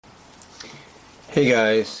Hey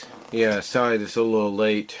guys, yeah, sorry this is a little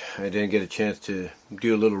late. I didn't get a chance to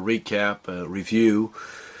do a little recap, review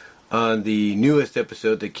on the newest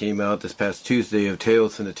episode that came out this past Tuesday of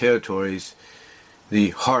Tales from the Territories, the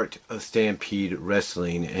Heart of Stampede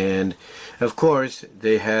Wrestling. And of course,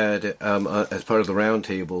 they had, as part of the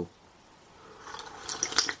roundtable,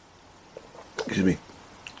 excuse me,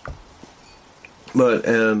 but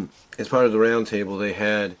as part of the roundtable, they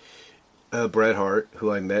had Bret Hart,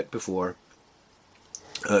 who I met before.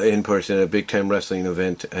 In person at a big time wrestling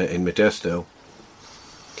event in Modesto.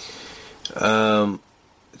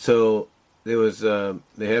 So there was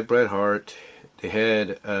they had Bret Hart, they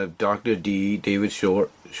had Dr. D, David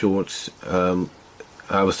Schwartz.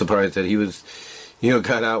 I was surprised that he was,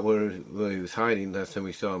 got out where he was hiding last time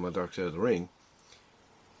we saw him on Dark Side of the Ring.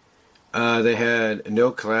 They had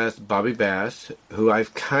No Class Bobby Bass, who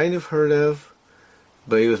I've kind of heard of,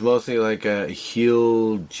 but he was mostly like a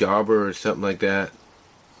heel jobber or something like that.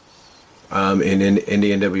 In the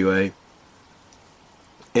NWA.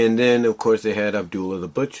 And then, of course, they had Abdullah the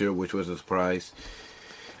Butcher, which was a surprise.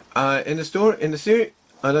 But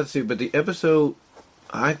the episode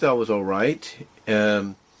I thought was alright.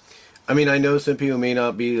 I know some people may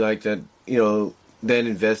not be like that, that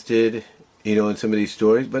invested, in some of these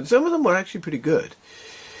stories, but some of them were actually pretty good.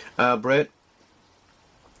 Bret,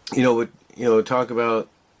 would talk about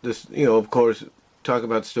this, of course, talk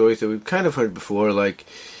about stories that we've kind of heard before, like,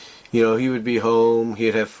 he would be home,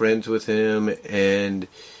 he'd have friends with him, and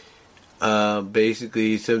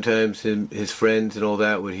basically sometimes his friends and all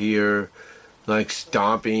that would hear like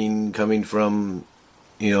stomping coming from,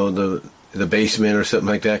 the basement or something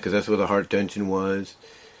like that, because that's where the Hart Dungeon was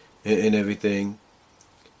and everything.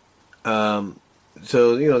 So,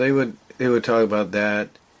 they would talk about that.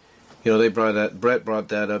 Bret brought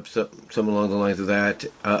that up, some along the lines of that.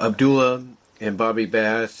 Abdullah and Bobby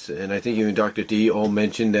Bass, and I think even Dr. D all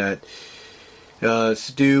mentioned that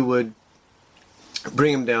Stu would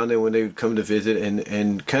bring him down there when they would come to visit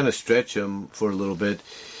and kind of stretch him for a little bit.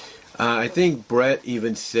 I think Bret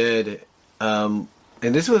even said, and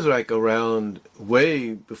this was like around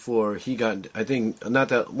way before he got, I think,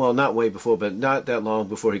 not way before, but not that long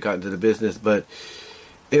before he got into the business, but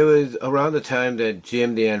it was around the time that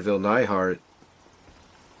Jim the Anvil Neidhart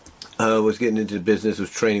was getting into the business,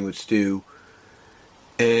 was training with Stu.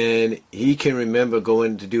 And he can remember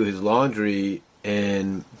going to do his laundry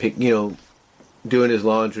and doing his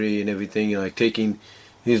laundry and everything, like taking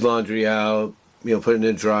his laundry out, putting it in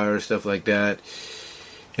the dryer, stuff like that.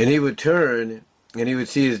 And he would turn and he would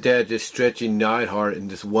see his dad just stretching Neidhart in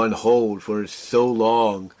this one hold for so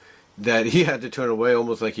long that he had to turn away,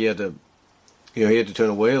 almost like he had to turn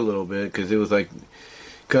away a little bit because it was like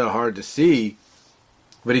kind of hard to see,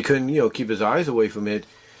 but he couldn't, keep his eyes away from it.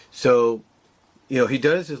 So, he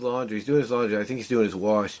does his laundry. He's doing his laundry. I think he's doing his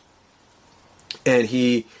wash. And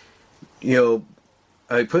he,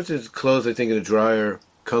 puts his clothes, I think, in the dryer,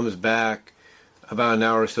 comes back about an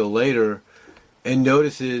hour or so later, and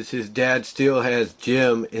notices his dad still has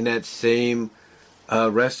Jim in that same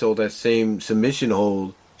rest hold, that same submission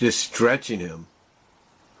hold, just stretching him.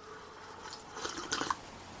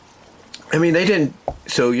 They didn't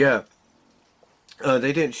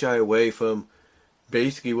shy away from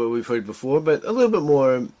basically what we've heard before, but a little bit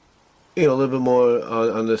more,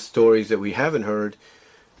 on the stories that we haven't heard.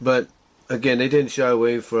 But again, they didn't shy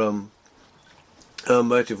away from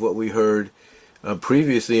much of what we heard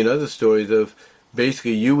previously in other stories of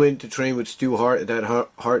basically you went to train with Stu Hart at that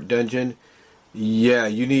Hart Dungeon. Yeah,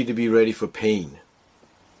 you need to be ready for pain.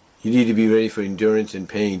 You need to be ready for endurance and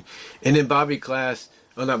pain. And then Bobby Bass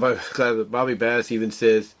even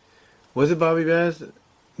says, was it Bobby Bass?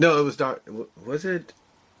 No, it was was it?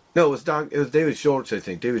 No, it was David Schwartz, I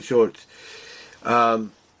think. David Schwartz.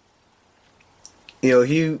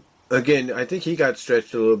 He, again, I think he got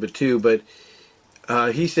stretched a little bit too, but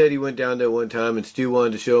he said he went down there one time and Stu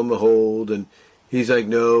wanted to show him a hold, and he's like,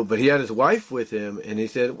 no, but he had his wife with him, and he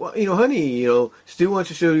said, well, honey, Stu wants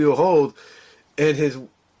to show you a hold, and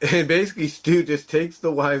basically Stu just takes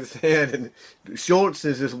the wife's hand, and Schwartz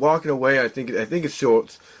is just walking away. I think it's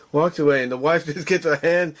Schwartz walks away, and the wife just gets her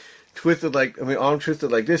hand twisted arm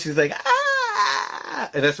twisted like this. She's like, ah,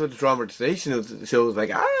 and that's what the dramatization shows,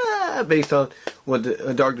 like, ah, based on what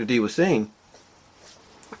Dr. D was saying.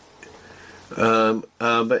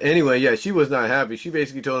 But anyway, yeah, she was not happy. She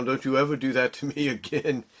basically told him, don't you ever do that to me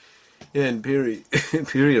again, and period,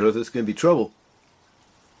 or there's going to be trouble.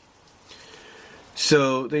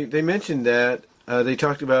 So they mentioned that. They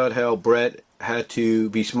talked about how Bret had to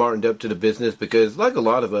be smartened up to the business because, like a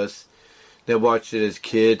lot of us that watched it as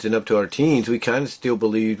kids and up to our teens, we kind of still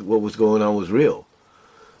believed what was going on was real.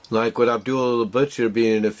 Like with Abdullah the Butcher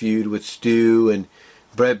being in a feud with Stu, and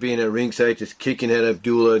Bret being at ringside just kicking at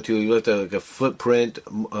Abdullah until he left a footprint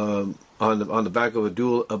on the back of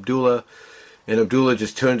Abdullah, and Abdullah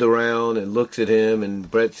just turns around and looks at him,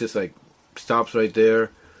 and Bret just like stops right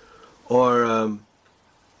there. Or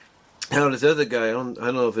how this other guy, I don't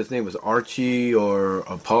know if his name was Archie or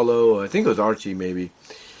Apollo. I think it was Archie, maybe.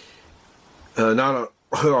 Not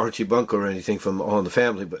Archie Bunker or anything from All in the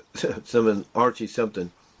Family, but Archie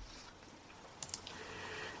something.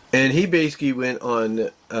 And he basically went on,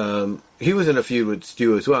 he was in a feud with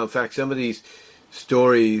Stu as well. In fact, some of these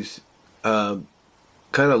stories kind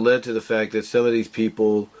of led to the fact that some of these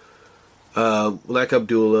people, like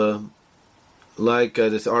Abdullah, like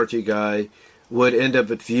this Archie guy, would end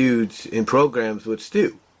up at feuds in programs with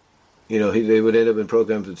Stu. You know, they would end up in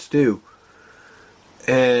programs with Stu.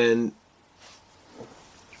 And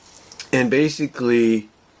basically,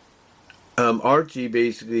 Archie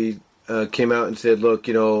basically came out and said, look,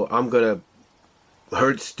 you know, I'm going to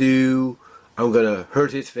hurt Stu. I'm going to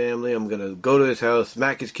hurt his family. I'm going to go to his house,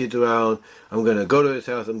 smack his kids around. I'm going to go to his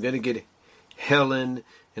house. I'm going to get Helen,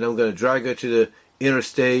 and I'm going to drag her to the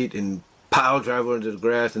interstate and pile drive her into the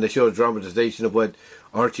grass. And they show a dramatization of what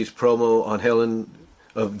Archie's promo on Helen,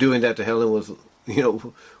 of doing that to Helen, was, you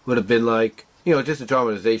know, would have been like. You know, just the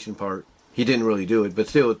dramatization part. He didn't really do it, but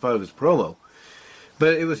still it was part of his promo.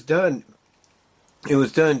 But it was done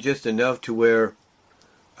just enough to where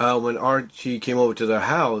when Archie came over to their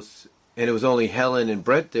house, and it was only Helen and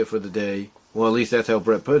Bret there for the day, well, at least that's how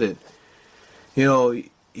Bret put it, you know,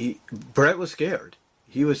 Bret was scared.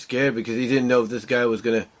 He was scared because he didn't know if this guy was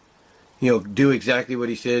going to, you know, do exactly what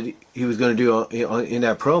he said he was going to do in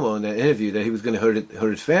that promo, in that interview, that he was going to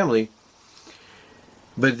hurt his family.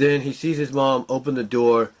 But then he sees his mom open the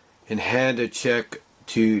door and hand a check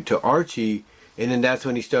to Archie, and then that's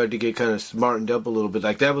when he started to get kind of smartened up a little bit.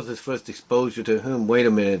 Like, that was his first exposure to him. Wait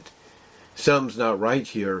a minute, something's not right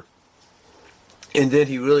here. And then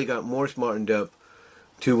he really got more smartened up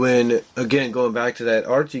to when, again, going back to that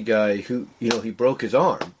Archie guy who, you know, he broke his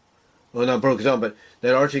arm. Well, not broke his arm, but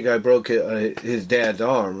that Archie guy broke his dad's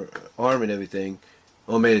arm and everything,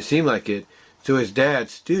 or made it seem like it. So his dad,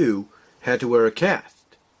 Stu, had to wear a cast,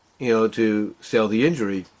 you know, to sell the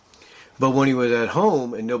injury. But when he was at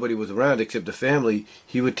home and nobody was around except the family,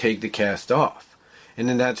 he would take the cast off. And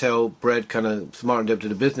then that's how Bret kind of smartened up to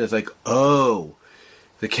the business. Like, oh,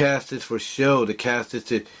 the cast is for show. The cast is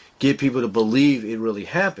to get people to believe it really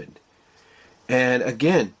happened. And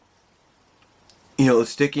again, you know,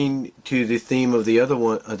 sticking to the theme of the other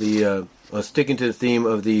one, sticking to the theme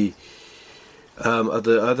of the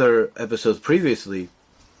other episodes previously,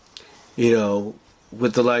 you know,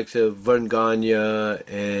 with the likes of Vern Gagne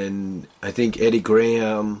and I think Eddie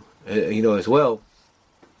Graham, you know, as well.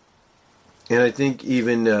 And I think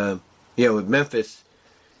even, with Memphis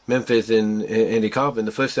and Andy Kaufman,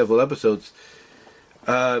 the first several episodes,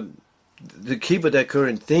 to keep with that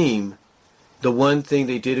current theme, the one thing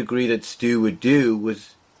they did agree that Stu would do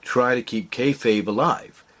was try to keep kayfabe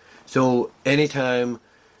alive. So anytime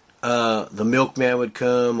the milkman would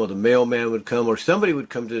come, or the mailman would come, or somebody would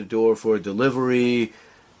come to the door for a delivery,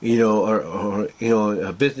 you know, or you know,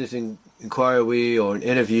 a business inquiry or an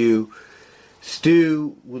interview,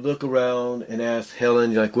 Stu would look around and ask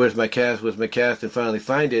Helen, like, where's my cast, and finally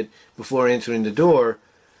find it before answering the door,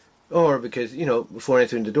 or because, you know, before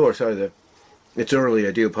answering the door, it's early,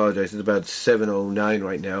 I do apologize, it's about 7:09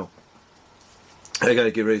 right now. I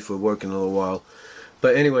gotta get ready for work in a little while.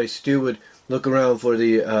 But anyway, Stu would look around for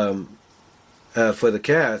the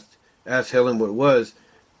cast, ask Helen what it was,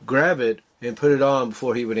 grab it, and put it on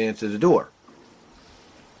before he would answer the door.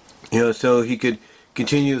 You know, so he could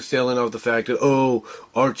continue selling off the fact that, oh,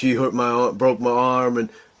 Archie broke my arm, and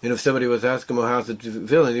if somebody was asking him how's it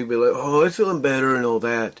feeling, he'd be like, oh, it's feeling better and all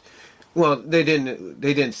that. Well, they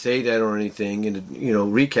didn't say that or anything, and you know,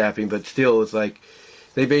 recapping, but still, it's like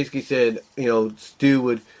they basically said, you know, Stu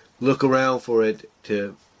would look around for it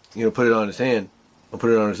to, you know, put it on his hand or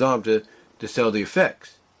put it on his arm to sell the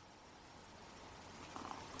effects.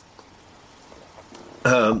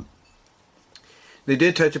 They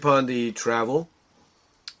did touch upon the travel.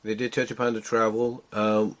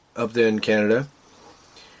 Up there in Canada.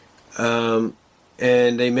 And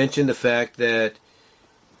they mentioned the fact that,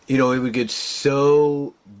 you know, it would get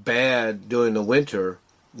so bad during the winter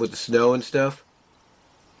with the snow and stuff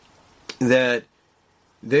that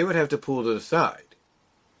they would have to pull to the side.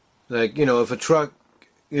 Like, you know, if a truck,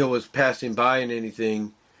 you know, was passing by and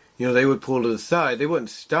anything, you know, they would pull to the side. They wouldn't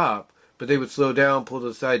stop, but they would slow down, pull to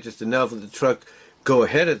the side just enough that the truck go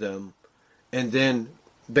ahead of them, and then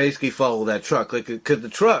basically follow that truck. Like, because the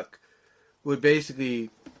truck would basically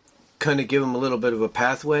kind of give them a little bit of a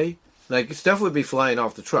pathway. Like, stuff would be flying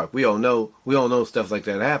off the truck. We all know stuff like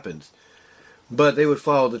that happens. But they would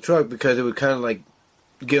follow the truck because it would kind of like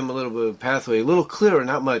give them a little bit of a pathway, a little clearer,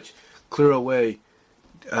 not much clearer way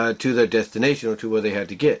to their destination or to where they had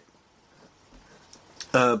to get.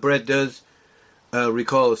 Brett does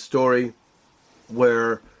recall a story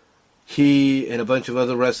where he and a bunch of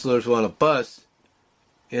other wrestlers were on a bus,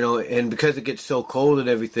 and because it gets so cold and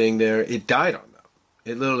everything there, it died on them.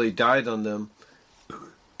 It literally died on them,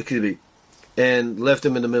 excuse me, and left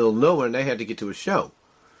them in the middle of nowhere, and they had to get to a show.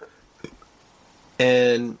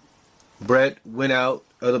 And Brett went out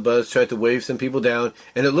of the bus, tried to wave some people down,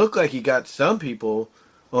 and it looked like he got some people,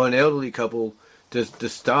 or an elderly couple, to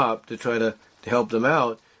stop to try to help them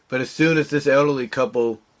out. But as soon as this elderly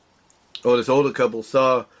couple, or this older couple,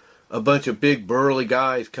 saw a bunch of big burly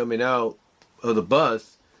guys coming out of the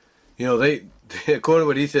bus, they according to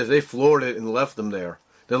what he says, they floored it and left them there.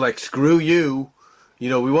 They're like, screw you, we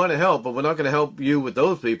want to help, but we're not going to help you with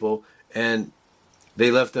those people. And they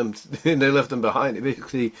left them behind. They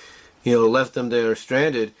basically, left them there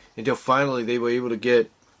stranded until finally they were able to get,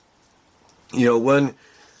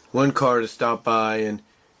 one car to stop by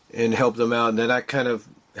and help them out. And then that kind of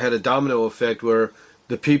had a domino effect where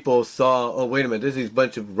the people saw, oh, wait a minute, there's these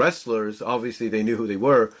bunch of wrestlers. Obviously, they knew who they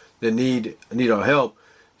were that need our help.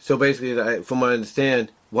 So basically, from what I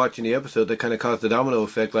understand, watching the episode, that kind of caused the domino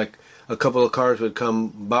effect. Like a couple of cars would come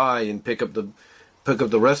by and pick up the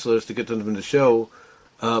wrestlers to get them to the show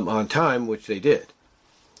on time, which they did.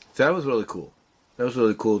 So that was really cool. That was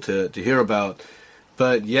really cool to hear about.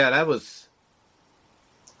 But yeah, that was.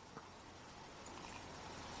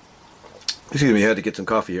 Excuse me, I had to get some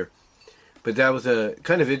coffee here. But that was a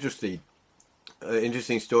kind of interesting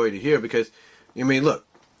story to hear because, look,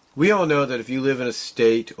 we all know that if you live in a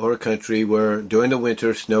state or a country where during the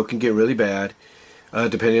winter snow can get really bad,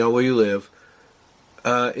 depending on where you live,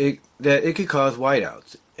 it could cause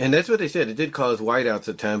whiteouts. And that's what they said. It did cause whiteouts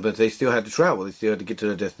at times, but they still had to travel. They still had to get to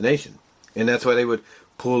their destination. And that's why they would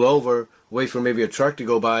pull over, wait for maybe a truck to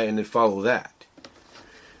go by, and then follow that.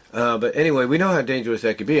 But anyway, we know how dangerous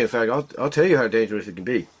that could be. In fact, I'll tell you how dangerous it can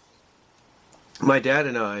be. My dad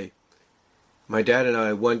and I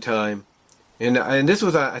one time, and this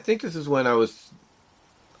was, I think this is when I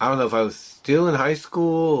don't know if I was still in high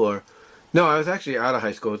school or, no, I was actually out of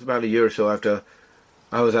high school. It was about a year or so after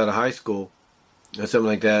I was out of high school or something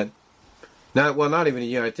like that. Not even a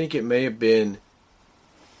year. I think it may have been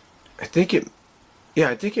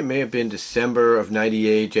December of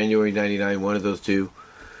 98, January 99, one of those two.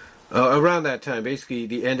 Around that time, basically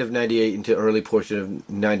the end of 98 into early portion of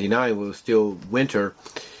 99 was still winter.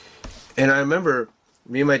 And I remember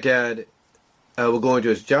me and my dad were going to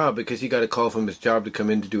his job because he got a call from his job to come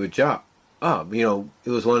in to do a job. It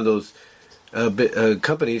was one of those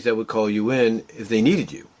companies that would call you in if they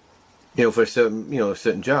needed you, for a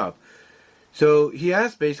certain job. So he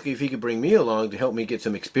asked basically if he could bring me along to help me get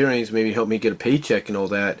some experience, maybe help me get a paycheck and all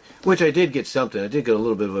that, which I did get something. I did get a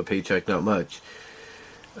little bit of a paycheck, not much.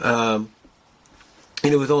 And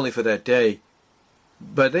it was only for that day.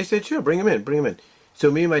 But they said, sure, bring him in. So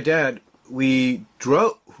me and my dad, we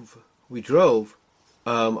drove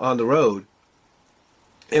on the road.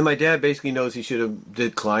 And my dad basically knows he should have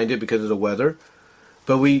declined it because of the weather.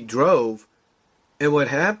 But we drove. And what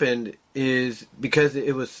happened is, because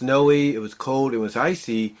it was snowy, it was cold, it was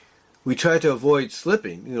icy, we tried to avoid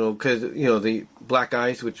slipping, because, the black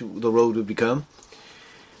ice, which the road would become.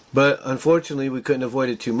 But unfortunately, we couldn't avoid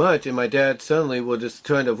it too much, and my dad suddenly was just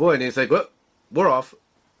trying to avoid it. And he's like, well, we're off,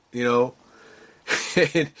 and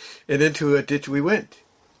into a ditch we went.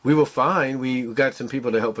 We were fine. We got some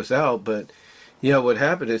people to help us out, but, what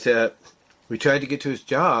happened is that we tried to get to his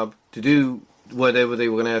job to do whatever they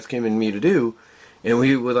were going to ask him and me to do, and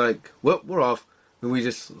we were like, well, we're off. And we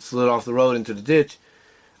just slid off the road into the ditch.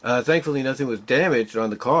 Thankfully, nothing was damaged on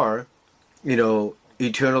the car,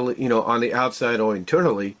 internally, on the outside or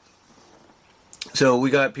internally. So we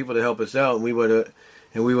got people to help us out, and we were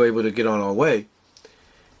able to get on our way.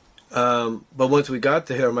 But once we got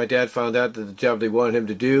there, my dad found out that the job they wanted him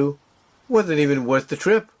to do wasn't even worth the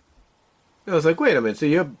trip. I was like, wait a minute, so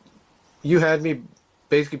you had me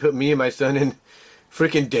basically put me and my son in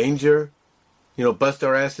freaking danger, bust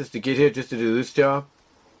our asses to get here just to do this job?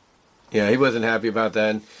 Yeah, he wasn't happy about that.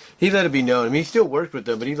 And he let it be known. I mean, he still worked with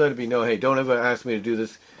them, but he let it be known, hey, don't ever ask me to do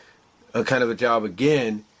this kind of a job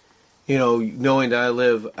again, knowing that I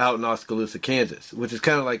live out in Oskaloosa, Kansas, which is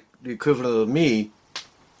kind of like the equivalent of me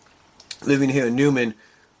living here in Newman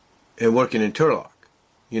and working in Turlock.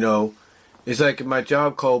 It's like my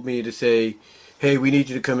job called me to say, hey, we need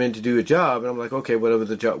you to come in to do a job. And I'm like, okay, what's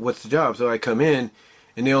the job? So I come in,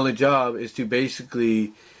 and the only job is to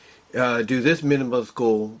basically do this minimal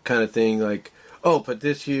school kind of thing, like, oh, put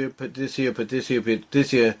this here, put this here, put this here, put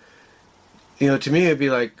this here. To me, it'd be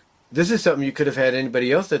like, this is something you could have had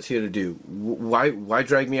anybody else that's here to do. Why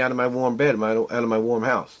drag me out of my warm bed, out of my warm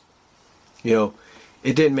house? It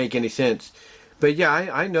didn't make any sense. But yeah,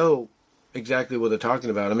 I know exactly what they're talking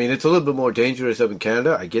about. I mean, it's a little bit more dangerous up in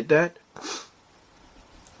Canada. I get that.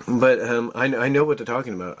 But I know what they're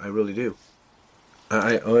talking about. I really do.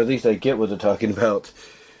 Or at least I get what they're talking about,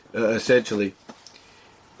 essentially.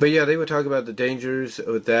 But yeah, they were talking about the dangers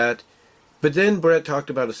with that. But then Brett talked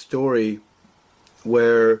about a story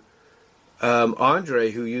where Andre,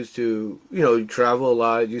 who used to, travel a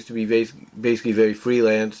lot, used to be basically very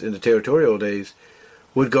freelance in the territorial days,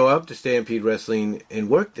 would go up to Stampede Wrestling and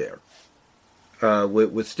work there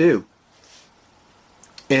with Stu.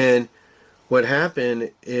 And what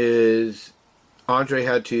happened is Andre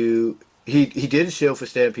had to, he did a show for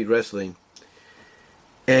Stampede Wrestling,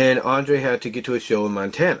 and Andre had to get to a show in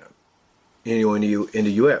Montana, in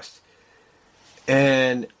the U.S.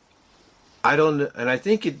 And I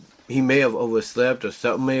think he may have overslept or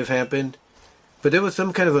something may have happened, but there was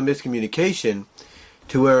some kind of a miscommunication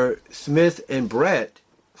to where Smith and Brett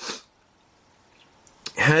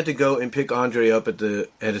had to go and pick Andre up at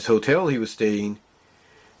his hotel he was staying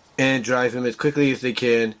and drive him as quickly as they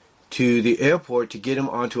can to the airport to get him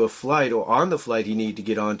onto a flight, or on the flight he needed to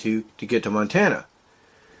get onto to get to Montana.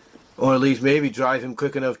 Or at least maybe drive him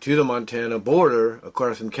quick enough to the Montana border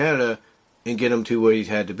across from Canada and get him to where he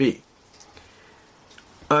had to be.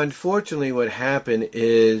 Unfortunately, what happened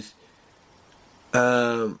is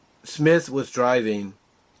Smith was driving,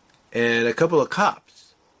 and a couple of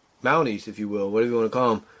cops, Mounties, if you will, whatever you want to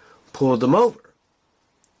call them, pulled them over.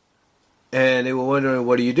 And they were wondering,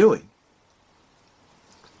 what are you doing?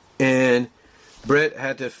 And Brett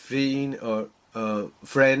had to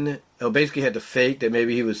basically had to fake that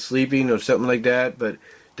maybe he was sleeping or something like that, but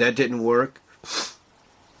that didn't work.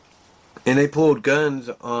 And they pulled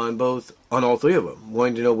guns on all three of them,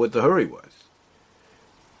 wanting to know what the hurry was.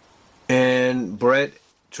 And Brett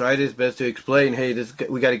tried his best to explain, hey,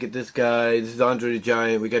 we got to get this guy, this is Andre the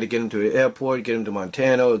Giant, we got to get him to the airport, get him to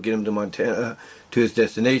Montana, or get him to Montana to his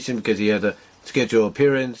destination because he has a scheduled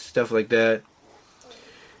appearance, stuff like that.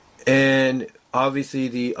 And obviously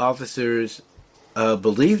the officers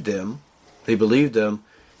believed them. They believed them.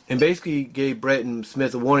 And basically gave Brett and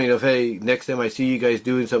Smith a warning of, hey, next time I see you guys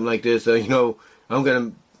doing something like this, I'm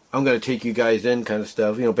gonna take you guys in, kind of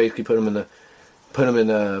stuff. Basically put them in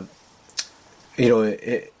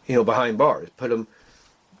behind bars. Put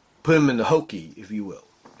them in the hokey, if you will,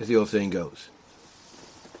 as the old saying goes.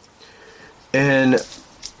 And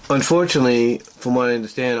unfortunately, from what I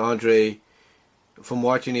understand, Andre, from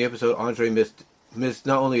watching the episode, Andre missed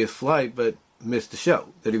not only his flight, but missed the show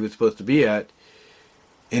that he was supposed to be at.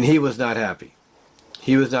 And he was not happy.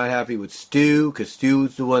 He was not happy with Stu, because Stu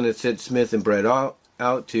was the one that sent Smith and Brett out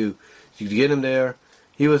to get him there.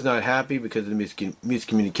 He was not happy because of the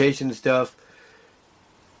miscommunication and stuff.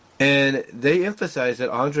 And they emphasized that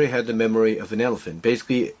Andre had the memory of an elephant.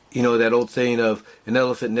 Basically, that old saying of an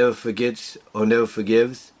elephant never forgets or never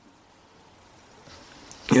forgives.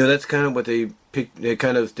 That's kind of what they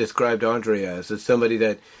kind of described Andre as somebody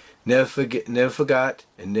that never forgot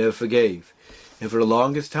and never forgave. And for the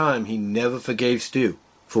longest time, he never forgave Stu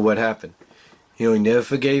for what happened. He never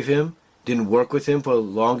forgave him, didn't work with him for the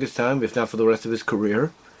longest time, if not for the rest of his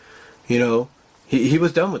career. He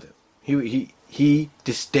was done with him. He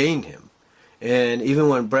disdained him. And even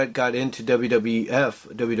when Brett got into WWE,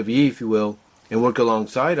 if you will, and worked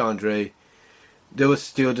alongside Andre, there was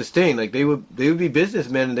still disdain. Like they would be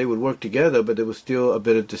businessmen and they would work together, but there was still a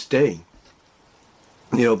bit of disdain,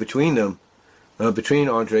 between them, between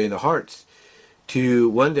Andre and the Harts. To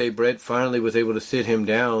one day, Brett finally was able to sit him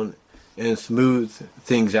down and smooth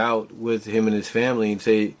things out with him and his family,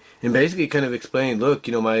 and basically kind of explain, look,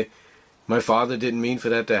 my father didn't mean for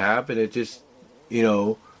that to happen. It just, just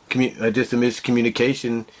a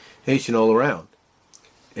miscommunication all around.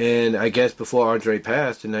 And I guess before Andre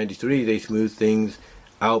passed in '93, they smoothed things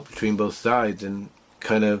out between both sides and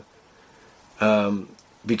kind of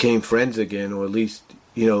became friends again, or at least,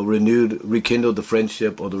 rekindled the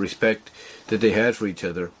friendship or the respect that they had for each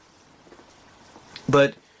other.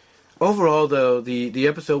 But overall, though, the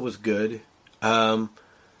episode was good. I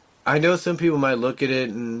know some people might look at it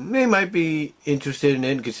and they might be interested in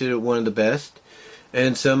it and consider it one of the best,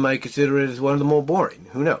 and some might consider it as one of the more boring.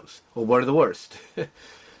 Who knows? Or one of the worst.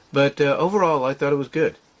 But overall, I thought it was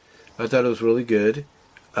good. I thought it was really good.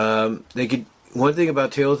 One thing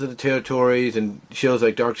about Tales of the Territories and shows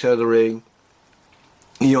like Dark Side of the Ring,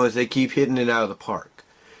 is they keep hitting it out of the park.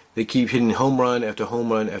 They keep hitting home run after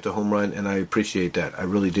home run after home run, and I appreciate that. I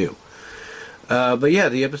really do. But yeah,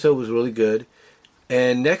 the episode was really good.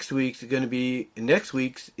 And next week's is going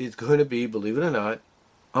to be, believe it or not,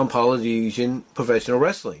 on Polynesian professional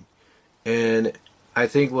wrestling. And I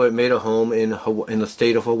think what made a home in the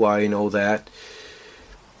state of Hawaii and all that.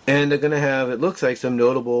 And they're going to have, it looks like, some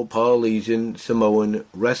notable Polynesian Samoan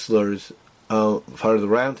wrestlers part of the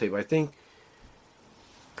roundtable.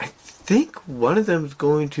 I think one of them is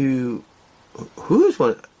going to, who is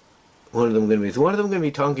one of them going to be? Is one of them going to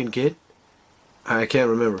be Tonkin Kid? I can't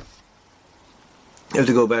remember. I have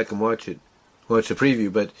to go back and watch the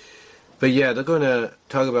preview. But yeah, they're going to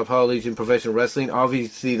talk about Polynesian professional wrestling.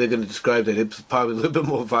 Obviously, they're going to describe that it's probably a little bit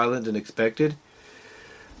more violent than expected.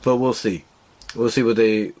 But we'll see. We'll see what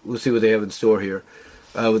they have in store here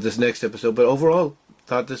with this next episode. But overall,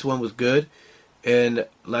 thought this one was good. And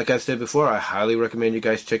like I said before, I highly recommend you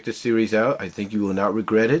guys check this series out. I think you will not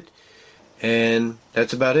regret it. And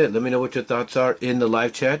that's about it. Let me know what your thoughts are in the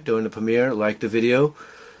live chat during the premiere. Like the video.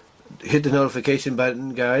 Hit the notification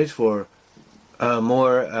button, guys, for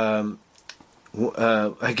more,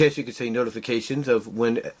 I guess you could say, notifications of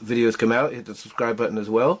when videos come out. Hit the subscribe button as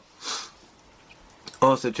well.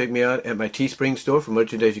 Also, check me out at my Teespring store for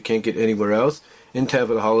merchandise you can't get anywhere else. In time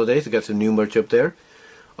for the holidays, I got some new merch up there.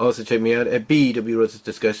 Also, check me out at BW Roses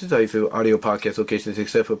Discussions, all your audio podcast locations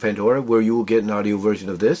except for Pandora, where you will get an audio version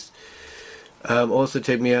of this. Also,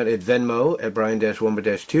 check me out at Venmo at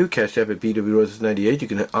Brian-Wumber-2, Cash App at BW Roses 98. You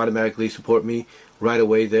can automatically support me right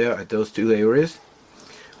away there at those two areas.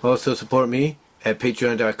 Also, support me at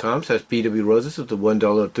patreon.com/BW Roses with the $1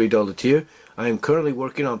 or $3 tier. I am currently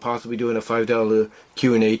working on possibly doing a $5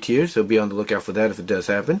 Q&A tier, so be on the lookout for that if it does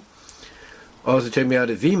happen. Also, check me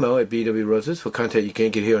out at Vimeo at BW Roses for content you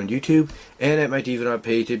can't get here on YouTube, and at my DeviantArt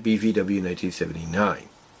page at BVW1979.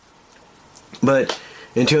 But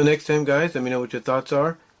until next time, guys, let me know what your thoughts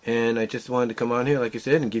are. And I just wanted to come on here, like I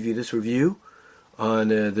said, and give you this review on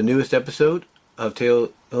the newest episode of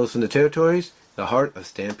Tales from the Territories, The Heart of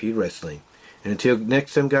Stampede Wrestling. And until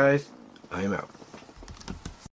next time, guys, I am out.